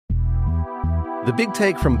The Big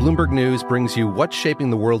Take from Bloomberg News brings you what's shaping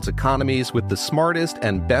the world's economies with the smartest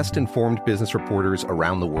and best-informed business reporters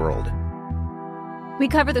around the world. We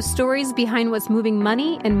cover the stories behind what's moving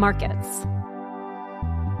money and markets.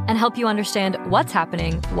 And help you understand what's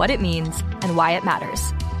happening, what it means, and why it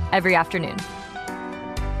matters. Every afternoon.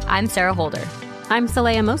 I'm Sarah Holder. I'm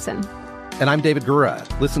Saleha Mohsin. And I'm David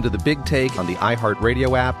Gura. Listen to The Big Take on the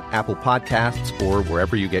iHeartRadio app, Apple Podcasts, or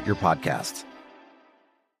wherever you get your podcasts.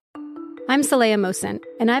 I'm Saleha Mohsin,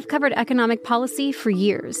 and I've covered economic policy for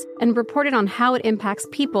years and reported on how it impacts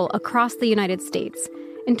people across the United States.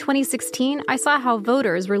 In 2016, I saw how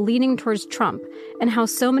voters were leaning towards Trump and how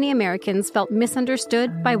so many Americans felt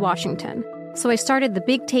misunderstood by Washington. So I started The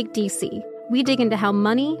Big Take DC. We dig into how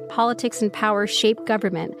money, politics, and power shape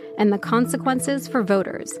government and the consequences for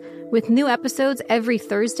voters. With new episodes every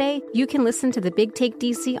Thursday, you can listen to The Big Take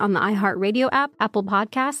DC on the iHeartRadio app, Apple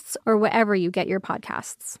Podcasts, or wherever you get your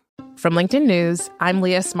podcasts. From LinkedIn News, I'm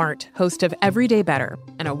Leah Smart, host of Everyday Better,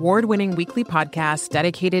 an award-winning weekly podcast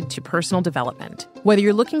dedicated to personal development. Whether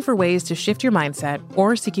you're looking for ways to shift your mindset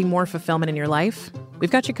or seeking more fulfillment in your life, we've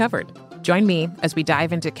got you covered. Join me as we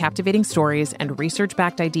dive into captivating stories and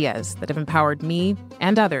research-backed ideas that have empowered me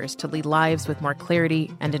and others to lead lives with more clarity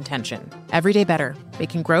and intention. Everyday Better,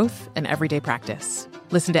 making growth an everyday practice.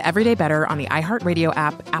 Listen to Everyday Better on the iHeartRadio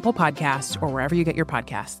app, Apple Podcasts, or wherever you get your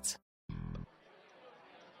podcasts.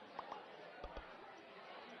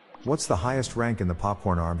 What's the highest rank in the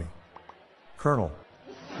popcorn army? Colonel.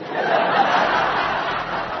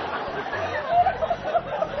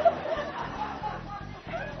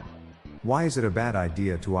 Why is it a bad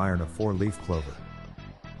idea to iron a 4-leaf clover?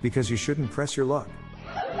 Because you shouldn't press your luck.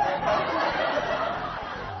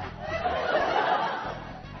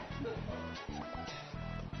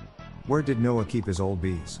 Where did Noah keep his old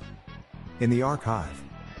bees? In the archive.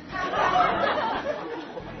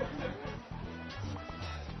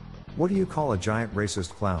 What do you call a giant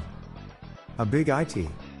racist clown? A big IT.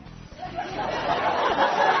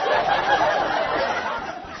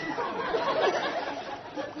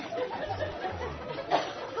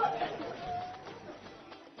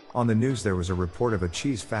 On the news there was a report of a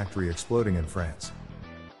cheese factory exploding in France.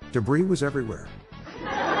 Debris was everywhere.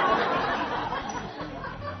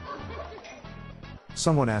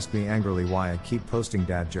 Someone asked me angrily why I keep posting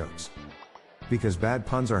dad jokes. Because bad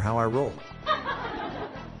puns are how I roll.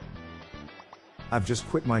 I've just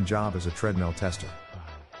quit my job as a treadmill tester.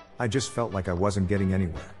 I just felt like I wasn't getting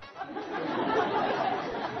anywhere.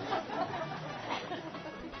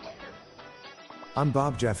 I'm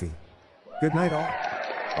Bob Jeffy. Good night all.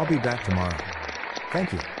 I'll be back tomorrow.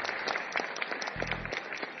 Thank you.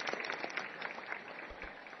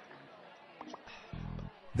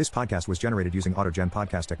 This podcast was generated using AutoGen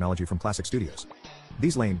podcast technology from Classic Studios.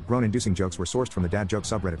 These lame, groan-inducing jokes were sourced from the dad joke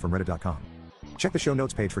subreddit from reddit.com. Check the show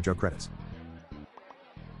notes page for joke credits.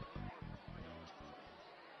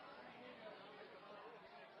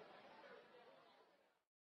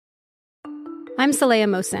 I'm Saleha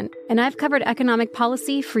Mohsin, and I've covered economic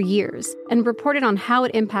policy for years and reported on how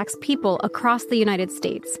it impacts people across the United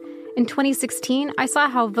States. In 2016, I saw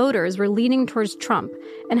how voters were leaning towards Trump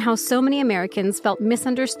and how so many Americans felt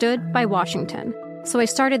misunderstood by Washington. So I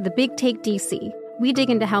started The Big Take DC. We dig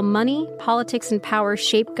into how money, politics, and power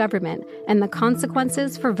shape government and the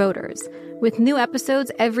consequences for voters. With new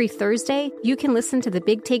episodes every Thursday, you can listen to The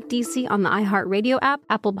Big Take DC on the iHeartRadio app,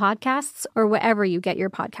 Apple Podcasts, or wherever you get your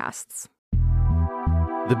podcasts.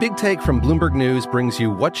 The Big Take from Bloomberg News brings you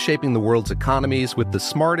what's shaping the world's economies with the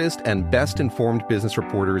smartest and best-informed business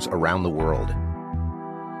reporters around the world.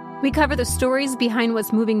 We cover the stories behind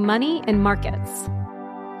what's moving money and markets.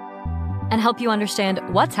 And help you understand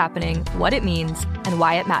what's happening, what it means, and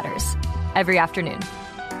why it matters. Every afternoon.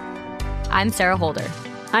 I'm Sarah Holder.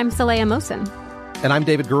 I'm Saleha Mohsin. And I'm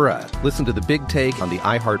David Gura. Listen to The Big Take on the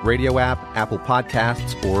iHeartRadio app, Apple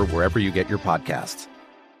Podcasts, or wherever you get your podcasts.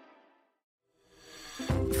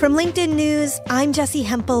 From LinkedIn News, I'm Jessie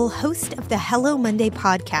Hempel, host of the Hello Monday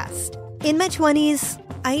podcast. In my 20s,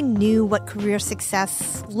 I knew what career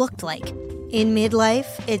success looked like. In midlife,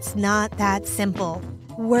 it's not that simple.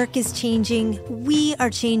 Work is changing, we are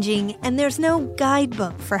changing, and there's no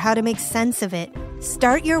guidebook for how to make sense of it.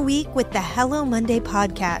 Start your week with the Hello Monday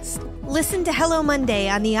podcast. Listen to Hello Monday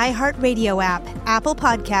on the iHeartRadio app, Apple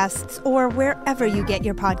Podcasts, or wherever you get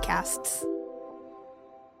your podcasts.